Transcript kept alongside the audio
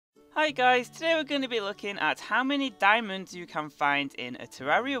Hi guys, today we're going to be looking at how many diamonds you can find in a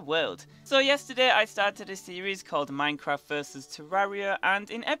Terraria world. So yesterday I started a series called Minecraft Vs Terraria, and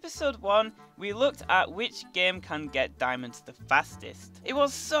in episode 1 we looked at which game can get diamonds the fastest. It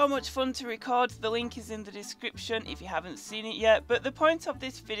was so much fun to record, the link is in the description if you haven't seen it yet, but the point of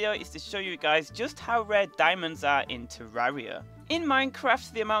this video is to show you guys just how rare diamonds are in Terraria. In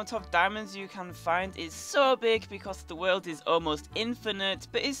Minecraft, the amount of diamonds you can find is so big because the world is almost infinite,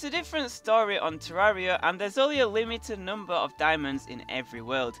 but it's a different story on Terraria and there's only a limited number of diamonds in every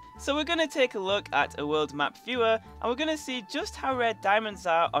world. So we're going to take a look at a world map viewer and we're going to see just how rare diamonds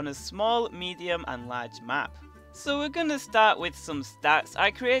are on a small, medium and large map. So we're going to start with some stats.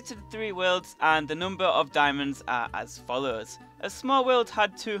 I created 3 worlds and the number of diamonds are as follows. A small world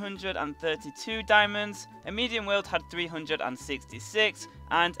had 232 diamonds, a medium world had 366,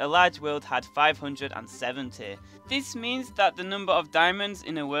 and a large world had 570. This means that the number of diamonds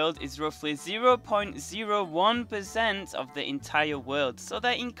in a world is roughly 0.01% of the entire world, so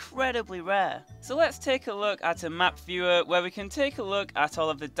they're incredibly rare. So let's take a look at a map viewer where we can take a look at all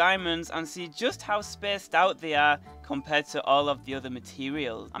of the diamonds and see just how spaced out they are compared to all of the other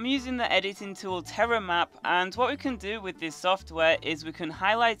materials. I'm using the editing tool TerraMap, and what we can do with this software is we can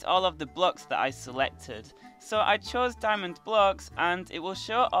highlight all of the blocks that I selected. So I chose diamond blocks and it will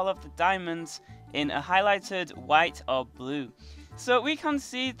show all of the diamonds in a highlighted white or blue. So we can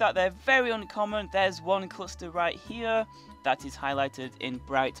see that they're very uncommon. There's one cluster right here that is highlighted in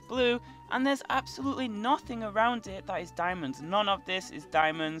bright blue, and there's absolutely nothing around it that is diamonds. None of this is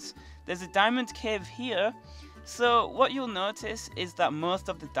diamonds. There's a diamond cave here. So what you'll notice is that most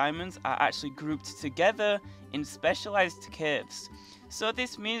of the diamonds are actually grouped together in specialized caves. So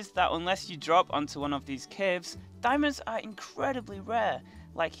this means that unless you drop onto one of these caves, diamonds are incredibly rare.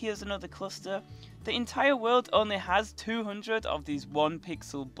 Like here's another cluster. The entire world only has 200 of these 1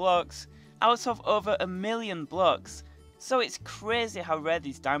 pixel blocks out of over 1 million blocks. So it's crazy how rare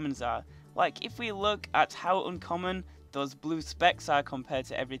these diamonds are. Like if we look at how uncommon those blue specks are compared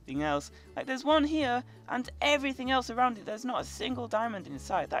to everything else, like there's one here and everything else around it, there's not a single diamond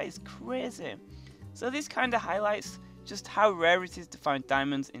inside. That is crazy. So this kind of highlights just how rare it is to find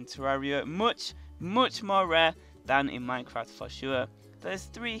diamonds in Terraria. Much more rare than in Minecraft for sure. There's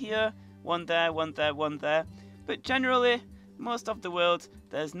 3 here, 1 there, 1 there, 1 there, but generally most of the world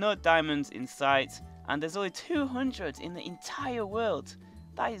there's no diamonds in sight and there's only 200 in the entire world.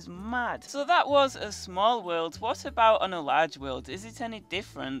 That is mad. So that was a small world. What about on a large world? Is it any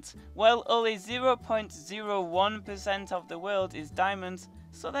different? Well, only 0.01% of the world is diamonds,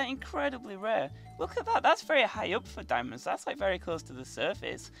 so they're incredibly rare. Look at that, that's very high up for diamonds, that's like very close to the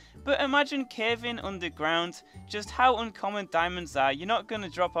surface. But imagine caving underground, just how uncommon diamonds are. You're not going to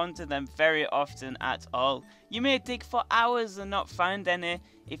drop onto them very often at all. You may dig for hours and not find any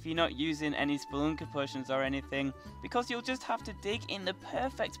if you're not using any spelunker potions or anything, because you'll just have to dig in the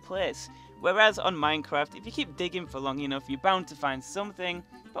perfect place. Whereas on Minecraft, if you keep digging for long enough, you're bound to find something.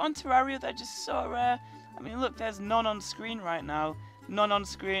 But on Terraria, they're just so rare. I mean, look, there's none on screen right now. None on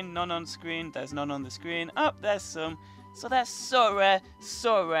screen, none on screen, there's none on the screen. Oh, there's some. So they're so rare,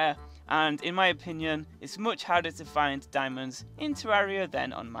 and in my opinion, it's much harder to find diamonds in Terraria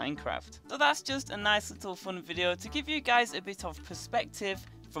than on Minecraft. So that's just a nice little fun video to give you guys a bit of perspective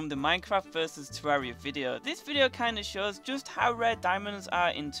from the Minecraft vs Terraria video. This video kind of shows just how rare diamonds are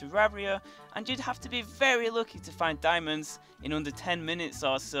in Terraria, and you'd have to be very lucky to find diamonds in under 10 minutes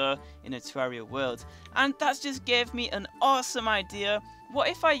or so in a Terraria world. And that just gave me an awesome idea. What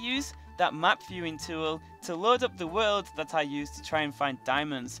if I use that map viewing tool to load up the world that I use to try and find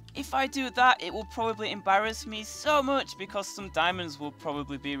diamonds? If I do that, it will probably embarrass me so much because some diamonds will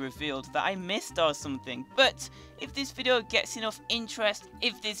probably be revealed that I missed or something. But if this video gets enough interest,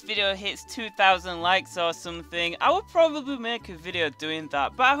 if this video hits 2,000 likes or something, I will probably make a video doing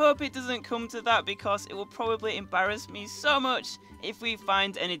that. But I hope it doesn't come to that because it will probably embarrass me so much if we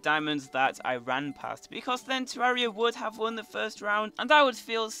find any diamonds that I ran past, because then Terraria would have won the first round and I would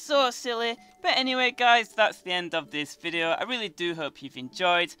feel so silly. But anyway guys, that's the end of this video. I really do hope you've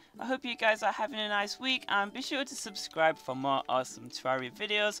enjoyed. I hope you guys are having a nice week, and be sure to subscribe for more awesome Terraria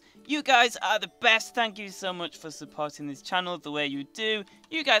videos. You guys are the best. Thank you so much for supporting this channel the way you do.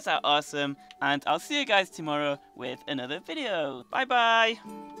 You guys are awesome, and I'll see you guys tomorrow with another video. Bye bye.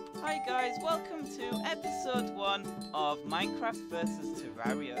 Hi guys, welcome to episode 1 of Minecraft vs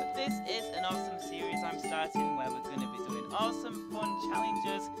Terraria. This is an awesome series I'm starting where we're going to be doing awesome fun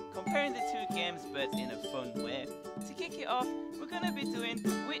challenges comparing the 2 games but in a fun way. To kick it off, we're going to be doing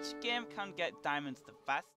which game can get diamonds the fastest.